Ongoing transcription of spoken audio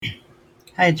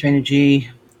Hi, it's Raina G.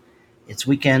 It's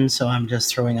weekend, so I'm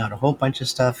just throwing out a whole bunch of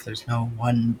stuff. There's no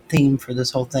one theme for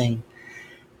this whole thing,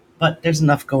 but there's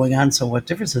enough going on, so what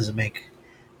difference does it make?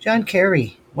 John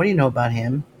Kerry, what do you know about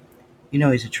him? You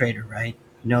know he's a traitor, right?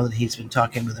 You know that he's been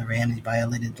talking with Iran, he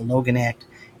violated the Logan Act.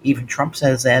 Even Trump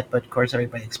says that, but of course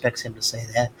everybody expects him to say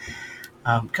that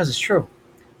because it's true.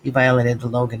 He violated the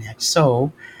Logan Act.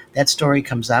 So that story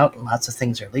comes out, lots of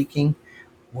things are leaking.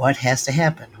 What has to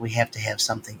happen? We have to have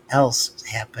something else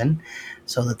happen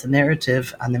so that the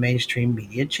narrative on the mainstream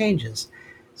media changes.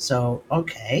 So,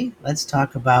 okay, let's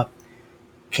talk about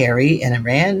Kerry and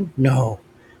Iran. No,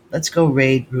 let's go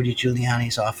raid Rudy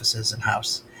Giuliani's offices and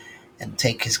house and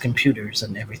take his computers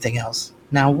and everything else.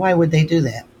 Now, why would they do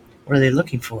that? What are they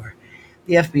looking for?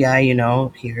 The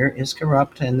FBI, here is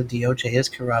corrupt and the DOJ is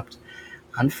corrupt.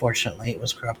 Unfortunately, it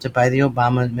was corrupted by the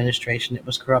Obama administration. It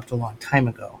was corrupt a long time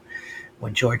ago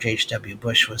when George H.W.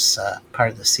 Bush was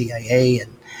part of the CIA,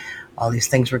 and all these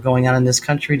things were going on in this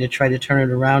country to try to turn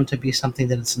it around to be something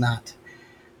that it's not.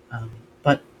 Um,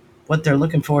 but what they're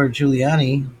looking for,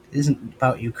 Giuliani, isn't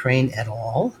about Ukraine at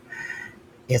all.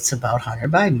 It's about Hunter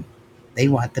Biden. They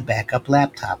want the backup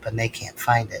laptop and they can't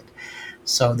find it.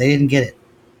 So they didn't get it.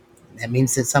 That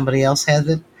means that somebody else has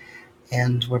it,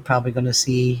 and we're probably going to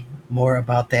see more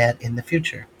about that in the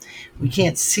future. We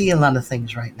can't see a lot of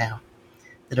things right now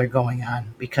that are going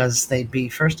on because they'd be,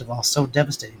 first of all, so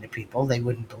devastating to people, they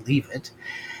wouldn't believe it.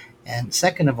 And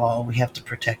second of all, we have to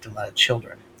protect a lot of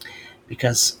children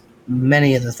because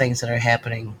many of the things that are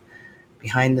happening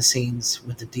behind the scenes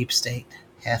with the deep state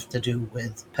have to do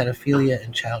with pedophilia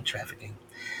and child trafficking.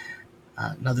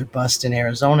 Another bust in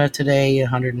Arizona today,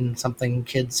 100 and something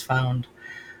kids found.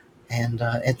 And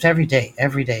it's every day,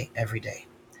 every day, every day.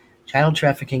 Child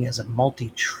trafficking is a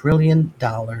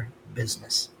multi-trillion-dollar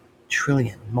business.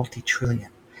 Trillion, multi-trillion.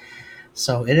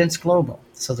 So it is global.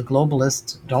 So the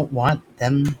globalists don't want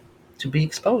them to be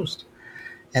exposed.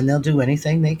 And they'll do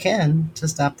anything they can to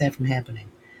stop that from happening.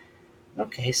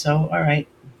 Okay, so all right,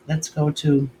 let's go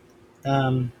to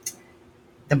um,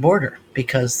 the border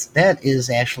because that is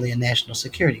actually a national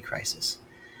security crisis.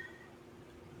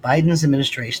 Biden's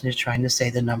administration is trying to say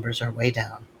the numbers are way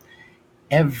down.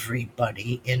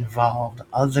 Everybody involved,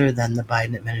 other than the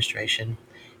Biden administration,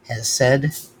 has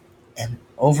said and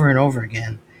over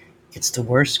again, it's the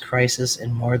worst crisis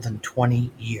in more than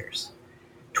 20 years.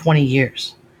 20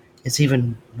 years. It's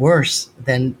even worse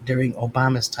than during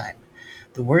Obama's time.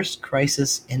 The worst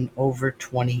crisis in over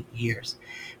 20 years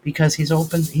because he's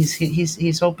opened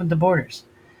the borders.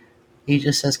 He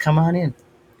just says come on in.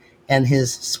 And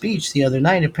his speech the other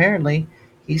night apparently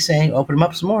he's saying open them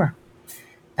up some more.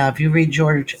 Now if you read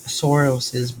George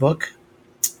Soros's book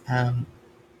um,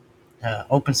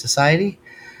 Open Society,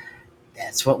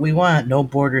 that's what we want. No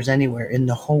borders anywhere in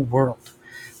the whole world.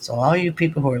 So all you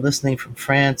people who are listening from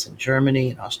France and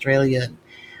Germany and Australia and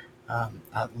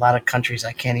a lot of countries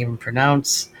I can't even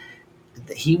pronounce,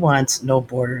 he wants no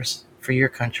borders for your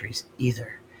countries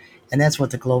either. And that's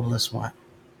what the globalists want.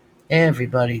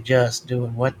 Everybody just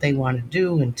doing what they want to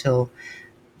do until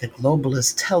the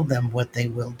globalists tell them what they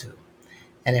will do.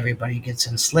 And everybody gets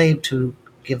enslaved to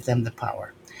give them the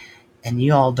power. And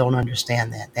you all don't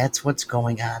understand that. That's what's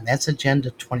going on. That's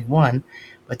Agenda 21,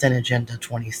 but then Agenda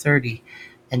 2030.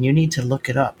 And you need to look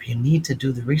it up. You need to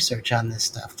do the research on this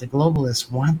stuff. The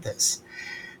globalists want this.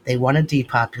 They want to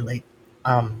depopulate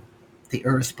um, the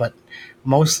earth, but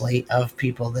mostly of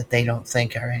people that they don't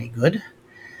think are any good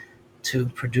to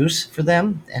produce for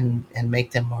them and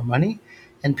make them more money,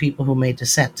 and people who may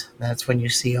dissent. That's when you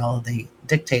see all of the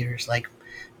dictators like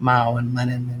Mao and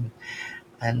Lenin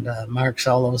and Marx,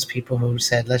 all those people who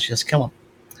said, let's just kill them.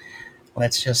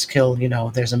 Let's just kill,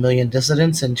 there's a million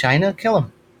dissidents in China, kill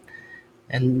them.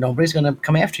 And nobody's going to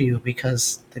come after you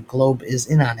because the globe is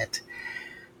in on it.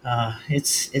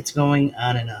 It's going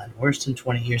on and on. Worse than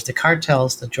 20 years. The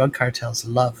drug cartels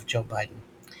love Joe Biden.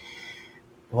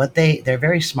 They're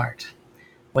very smart.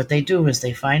 What they do is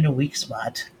they find a weak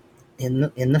spot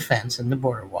in the fence, in the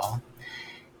border wall,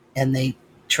 and they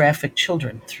traffic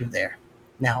children through there.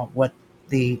 Now, what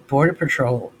the Border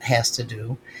Patrol has to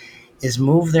do is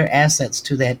move their assets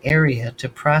to that area to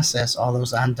process all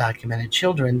those undocumented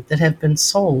children that have been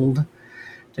sold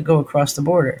to go across the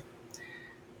border.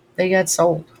 They got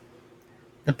sold.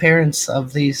 The parents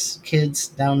of these kids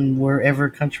down wherever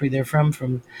country they're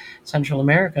from Central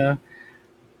America,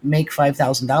 make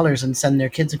 $5,000 and send their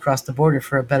kids across the border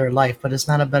for a better life, but it's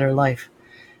not a better life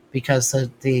because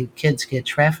the kids get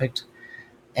trafficked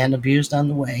and abused on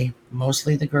the way,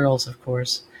 mostly the girls, of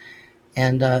course.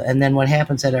 And then what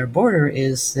happens at our border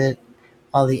is that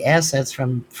all the assets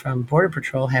from Border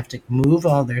Patrol have to move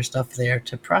all their stuff there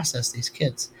to process these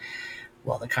kids.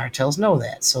 Well, the cartels know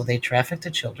that, so they traffic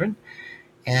the children,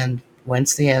 and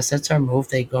once the assets are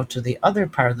moved, they go to the other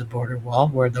part of the border wall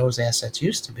where those assets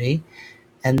used to be,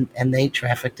 and they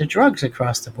traffic the drugs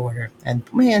across the border. And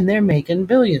man, they're making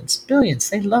billions, billions.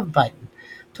 They love Biden,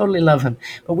 totally love him.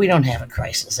 But we don't have a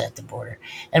crisis at the border,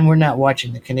 and we're not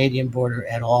watching the Canadian border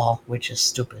at all, which is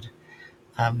stupid.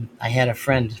 I had a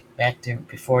friend back there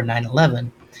before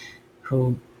 9/11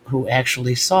 who who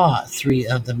actually saw three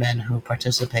of the men who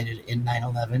participated in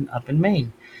 9/11 up in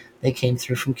Maine. They came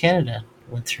through from Canada,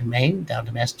 went through Maine down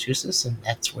to Massachusetts, and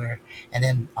that's where, and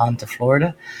then on to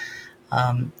Florida,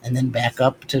 and then back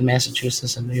up to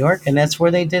Massachusetts and New York, and that's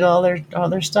where they did all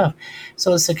their stuff.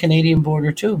 So it's the Canadian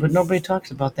border too, but nobody talks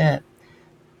about that.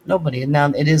 Nobody. And now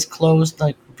it is closed.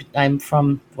 Like, I'm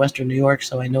from Western New York,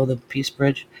 so I know the Peace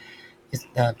Bridge.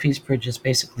 Peace Bridge is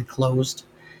basically closed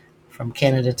from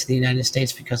Canada to the United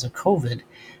States because of COVID.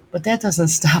 But that doesn't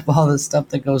stop all the stuff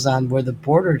that goes on where the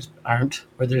borders aren't,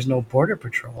 where there's no border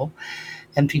patrol,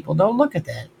 and people don't look at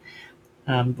that.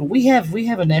 But we have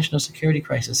a national security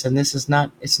crisis, and this is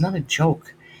not it's not a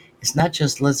joke. It's not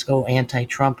just let's go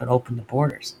anti-Trump and open the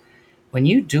borders. When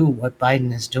you do what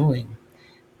Biden is doing,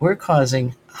 we're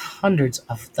causing hundreds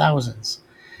of thousands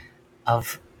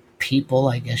of people,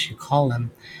 I guess you call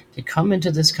them, to come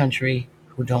into this country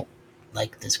who don't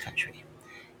like this country.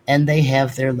 And they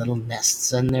have their little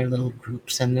nests and their little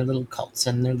groups and their little cults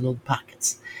and their little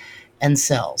pockets and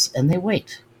cells, and they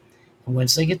wait. And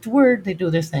once they get the word, they do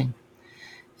their thing.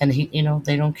 And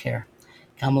they don't care.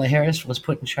 Kamala Harris was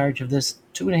put in charge of this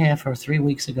 2.5 or 3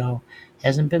 weeks ago.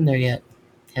 Hasn't been there yet.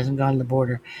 Hasn't gone to the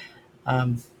border.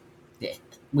 Um,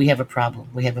 we have a problem.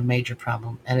 We have a major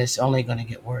problem, and it's only going to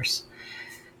get worse.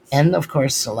 And of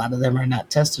course, a lot of them are not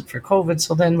tested for COVID.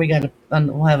 So then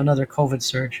we'll have another COVID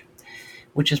surge,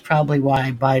 which is probably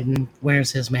why Biden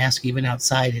wears his mask even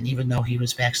outside, and even though he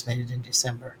was vaccinated in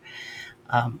December,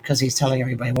 because he's telling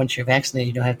everybody once you're vaccinated,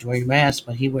 you don't have to wear your mask.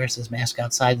 But he wears his mask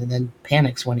outside and then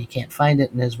panics when he can't find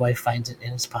it, and his wife finds it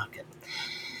in his pocket.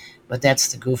 But that's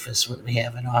the goofus what we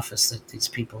have in office that these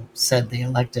people said they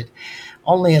elected.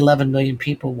 Only 11 million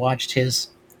people watched his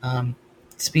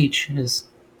speech, his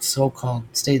so-called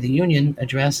State of the Union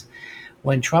address.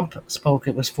 When Trump spoke,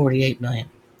 it was 48 million.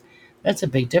 That's a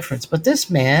big difference. But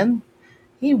this man,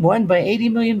 he won by 80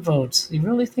 million votes. You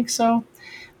really think so?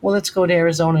 Well, let's go to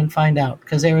Arizona and find out,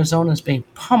 because Arizona is being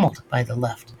pummeled by the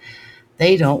left.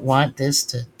 They don't want this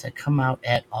to come out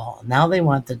at all. Now they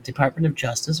want the Department of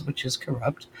Justice, which is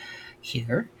corrupt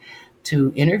here,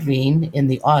 to intervene in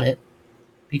the audit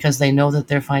because they know that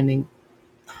they're finding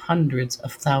hundreds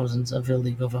of thousands of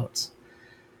illegal votes.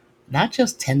 Not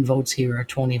just 10 votes here or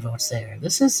 20 votes there.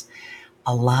 This is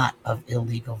a lot of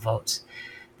illegal votes.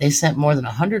 They sent more than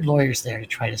 100 lawyers there to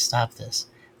try to stop this.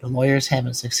 The lawyers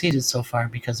haven't succeeded so far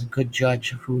because a good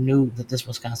judge who knew that this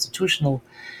was constitutional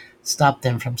stopped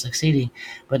them from succeeding.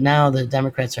 But now the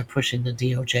Democrats are pushing the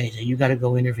DOJ to, you got to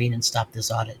go intervene and stop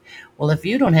this audit. Well, if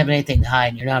you don't have anything to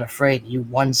hide, you're not afraid, you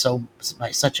won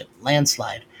by such a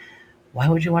landslide, why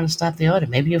would you want to stop the audit?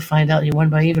 Maybe you'll find out you won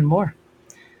by even more.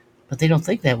 But they don't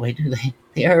think that way, do they?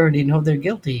 They already know they're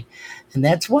guilty. And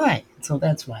that's why. So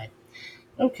that's why.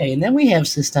 Okay, and then we have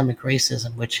systemic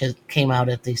racism, which came out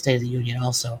at the State of the Union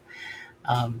also.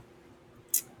 Um,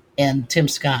 and Tim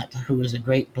Scott, who is a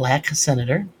great black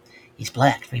senator, he's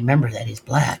black. Remember that, he's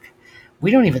black.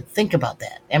 We don't even think about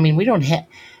that. I mean, we don't have.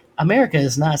 America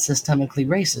is not systemically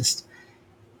racist.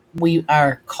 We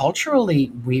are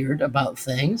culturally weird about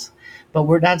things, but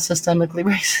we're not systemically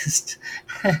racist.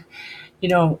 you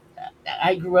know,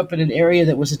 I grew up in an area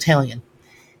that was Italian,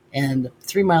 and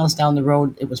 3 miles down the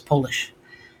road, it was Polish.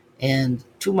 And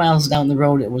 2 miles down the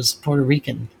road, it was Puerto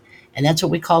Rican. And that's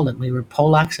what we called it. We were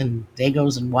Polacks and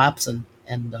Dagos and Wops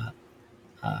and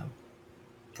uh,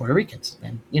 Puerto Ricans.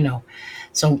 And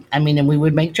so, I mean, and we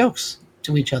would make jokes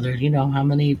to each other. How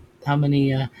many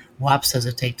Wops does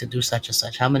it take to do such and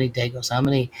such? How many Dagos? How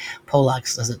many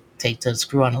Polacks does it take to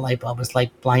screw on a light bulb? It's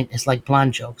like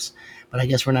blonde jokes. But I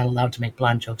guess we're not allowed to make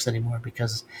blonde jokes anymore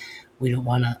because we don't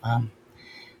want to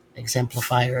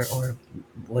exemplify or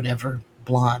whatever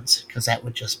blondes, because that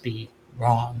would just be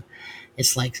wrong.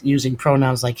 It's like using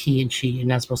pronouns like he and she. You're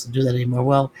not supposed to do that anymore.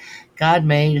 Well, God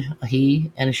made a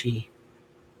he and a she,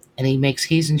 and he makes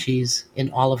he's and she's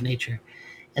in all of nature.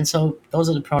 And so those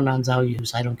are the pronouns I'll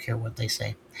use. I don't care what they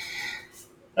say.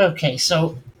 Okay,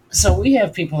 so we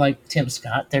have people like Tim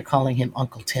Scott. They're calling him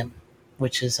Uncle Tim,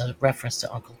 which is a reference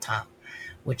to Uncle Tom,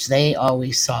 which they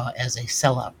always saw as a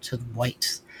sellout to the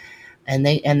whites. And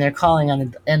they're calling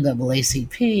on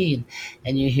NAACP,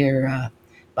 and you hear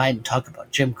Biden talk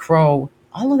about Jim Crow.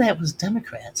 All of that was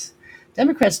Democrats.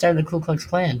 Democrats started the Ku Klux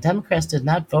Klan. Democrats did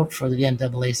not vote for the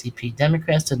NAACP.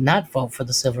 Democrats did not vote for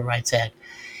the Civil Rights Act.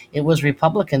 It was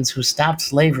Republicans who stopped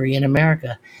slavery in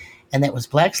America. And that was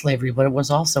black slavery, but it was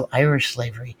also Irish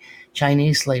slavery,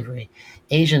 Chinese slavery,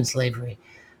 Asian slavery,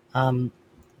 um,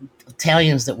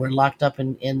 Italians that were locked up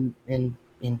in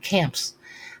camps.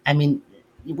 I mean,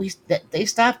 they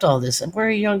stopped all this, and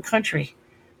we're a young country.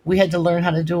 We had to learn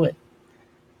how to do it,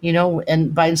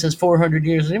 And Biden says 400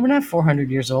 years, and we're not 400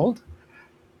 years old.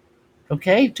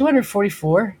 Okay,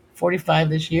 244, 45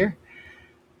 this year,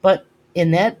 but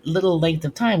in that little length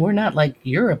of time, we're not like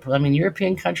Europe. I mean,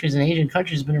 European countries and Asian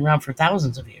countries have been around for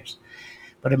thousands of years,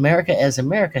 but America, as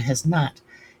America, has not.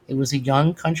 It was a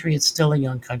young country. It's still a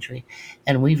young country,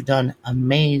 and we've done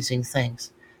amazing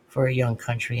things for a young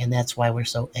country, and that's why we're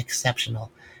so exceptional,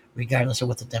 regardless of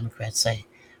what the Democrats say.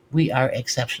 We are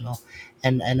exceptional,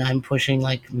 and I'm pushing,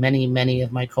 like many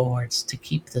of my cohorts, to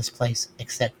keep this place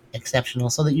exceptional,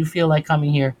 so that you feel like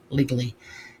coming here legally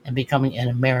and becoming an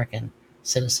American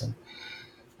citizen.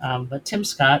 But Tim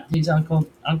Scott, he's Uncle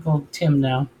Tim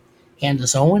now.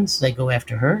 Candace Owens, they go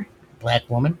after her, black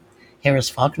woman. Harris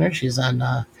Faulkner, she's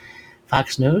on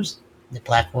Fox News, the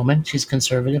black woman. She's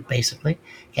conservative, basically.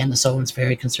 Candace Owens,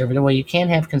 very conservative. Well, you can't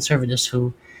have conservatives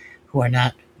who are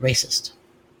not racist.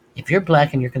 If you're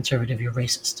black and you're conservative, you're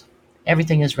racist.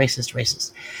 Everything is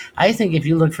racist. I think if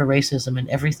you look for racism in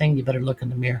everything, you better look in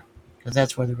the mirror, because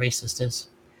that's where the racist is.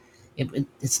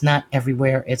 It's not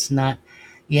everywhere. It's not.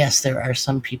 Yes, there are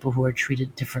some people who are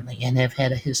treated differently and have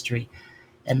had a history,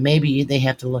 and maybe they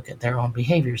have to look at their own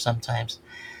behavior sometimes.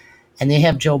 And they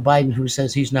have Joe Biden, who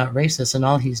says he's not racist, and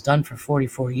all he's done for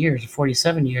 44 years,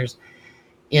 47 years,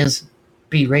 is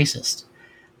be racist.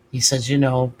 He says,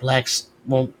 blacks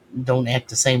don't act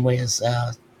the same way as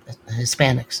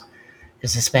Hispanics,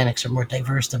 because Hispanics are more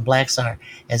diverse than blacks are,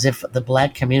 as if the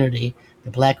black community,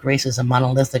 the black race, is a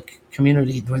monolithic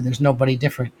community where there's nobody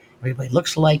different. Everybody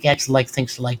looks alike, acts alike,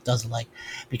 thinks alike, does alike,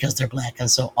 because they're black.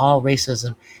 And so all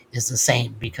racism is the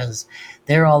same, because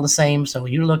they're all the same. So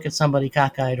you look at somebody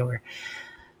cockeyed, or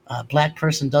a black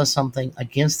person does something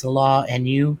against the law, and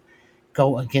you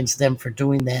go against them for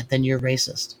doing that, then you're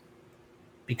racist,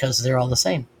 because they're all the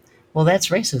same. Well, that's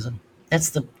racism.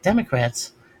 That's the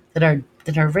Democrats that are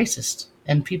racist,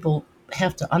 and people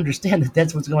have to understand that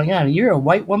that's what's going on. You're a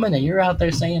white woman, and you're out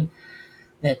there saying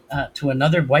that to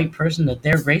another white person that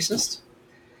they're racist.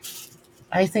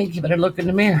 I think you better look in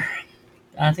the mirror.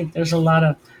 I think there's a lot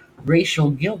of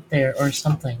racial guilt there, or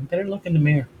something. You better look in the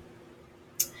mirror.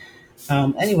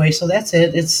 Anyway, so that's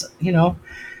it. It's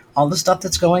all the stuff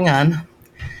that's going on.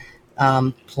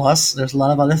 Plus, there's a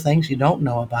lot of other things you don't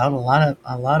know about.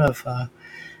 A lot of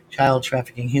child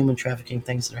trafficking, human trafficking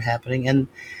things that are happening, and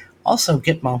also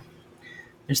Gitmo.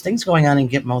 There's things going on in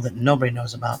Gitmo that nobody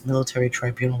knows about, military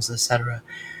tribunals, etc.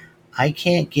 I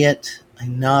can't get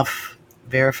enough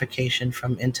verification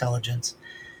from intelligence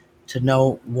to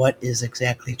know what is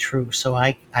exactly true. So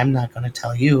I'm not going to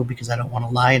tell you, because I don't want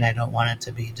to lie and I don't want it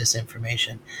to be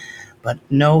disinformation. But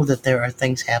know that there are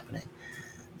things happening.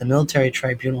 The military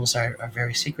tribunals are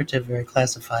very secretive, very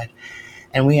classified,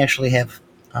 and we actually have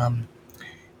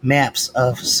maps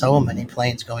of so many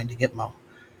planes going to Gitmo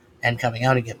and coming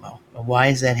out of Gitmo. But why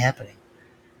is that happening?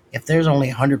 If there's only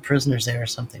 100 prisoners there or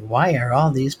something, why are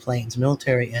all these planes,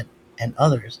 military and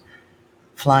others,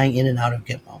 flying in and out of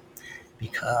Gitmo?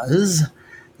 Because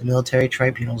the military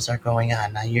tribunals are going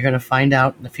on. Now, you're going to find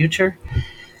out in the future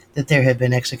that there have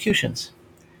been executions,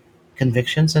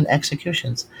 convictions and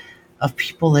executions of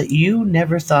people that you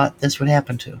never thought this would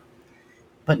happen to.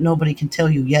 But nobody can tell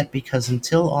you yet, because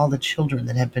until all the children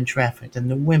that have been trafficked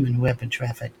and the women who have been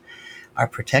trafficked are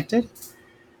protected,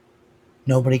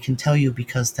 nobody can tell you,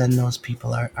 because then those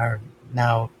people are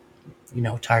now,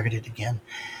 targeted again.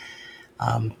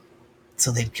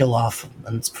 So they'd kill off,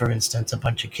 for instance, a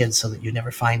bunch of kids so that you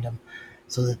never find them,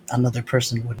 so that another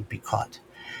person wouldn't be caught.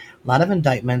 A lot of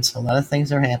indictments, a lot of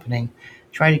things are happening.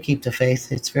 Try to keep the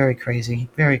faith. It's very crazy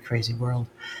world.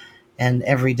 And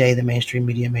every day the mainstream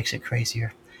media makes it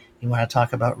crazier. You want to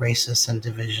talk about racists and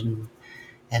division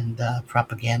and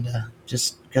propaganda,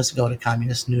 just go to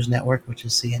Communist News Network, which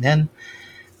is CNN,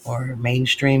 or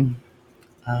mainstream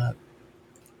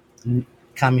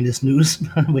communist news,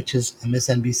 which is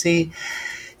MSNBC,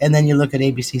 and then you look at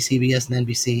ABC, CBS, and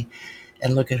NBC,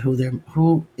 and look at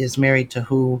who is married to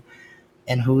who,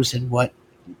 and who's in what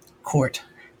court,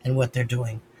 and what they're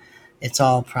doing. It's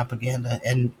all propaganda,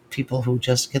 and people who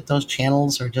just get those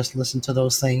channels or just listen to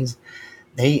those things,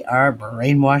 they are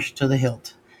brainwashed to the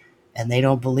hilt, and they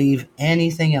don't believe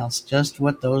anything else, just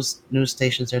what those news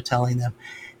stations are telling them.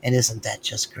 And isn't that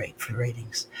just great for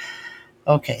ratings?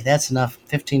 Okay, that's enough.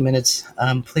 15 minutes.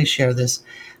 Please share this.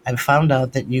 I've found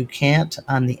out that you can't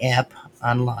on the app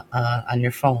on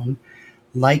your phone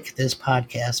like this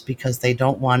podcast because they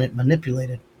don't want it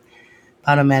manipulated.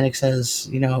 Podomatic says,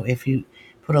 if you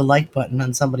put a like button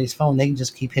on somebody's phone, they can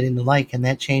just keep hitting the like, and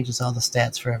that changes all the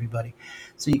stats for everybody.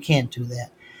 So you can't do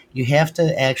that. You have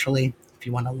to actually, if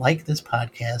you want to like this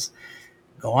podcast,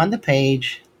 go on the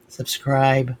page,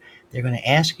 subscribe. They're going to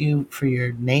ask you for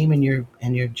your name and your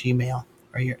Gmail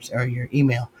or your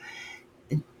email.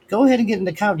 Go ahead and get an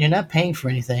account. You're not paying for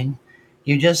anything.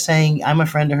 You're just saying I'm a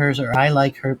friend of hers or I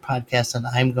like her podcast and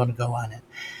I'm going to go on it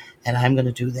and I'm going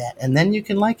to do that. And then you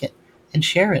can like it and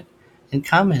share it and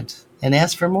comment and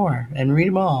ask for more and read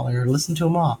them all or listen to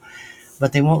them all.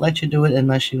 But they won't let you do it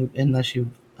unless you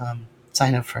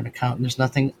sign up for an account. And there's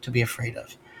nothing to be afraid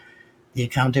of. The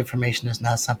account information is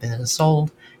not something that is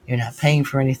sold. You're not paying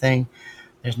for anything.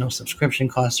 There's no subscription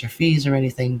costs or fees or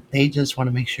anything. They just want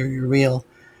to make sure you're real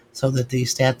so that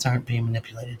these stats aren't being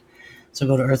manipulated. So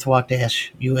go to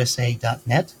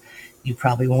earthwalk-usa.net. You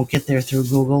probably won't get there through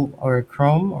Google or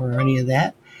Chrome or any of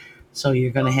that. So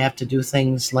you're going to have to do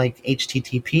things like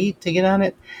HTTP to get on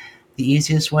it. The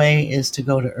easiest way is to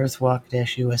go to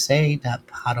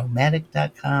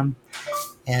earthwalk-usa.podomatic.com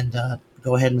and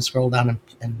go ahead and scroll down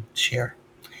and share.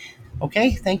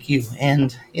 Okay, thank you.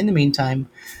 And in the meantime,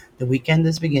 the weekend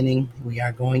is beginning. We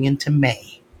are going into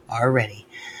May already.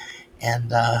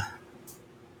 And I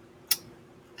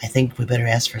think we better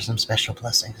ask for some special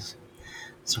blessings.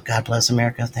 So God bless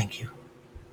America. Thank you.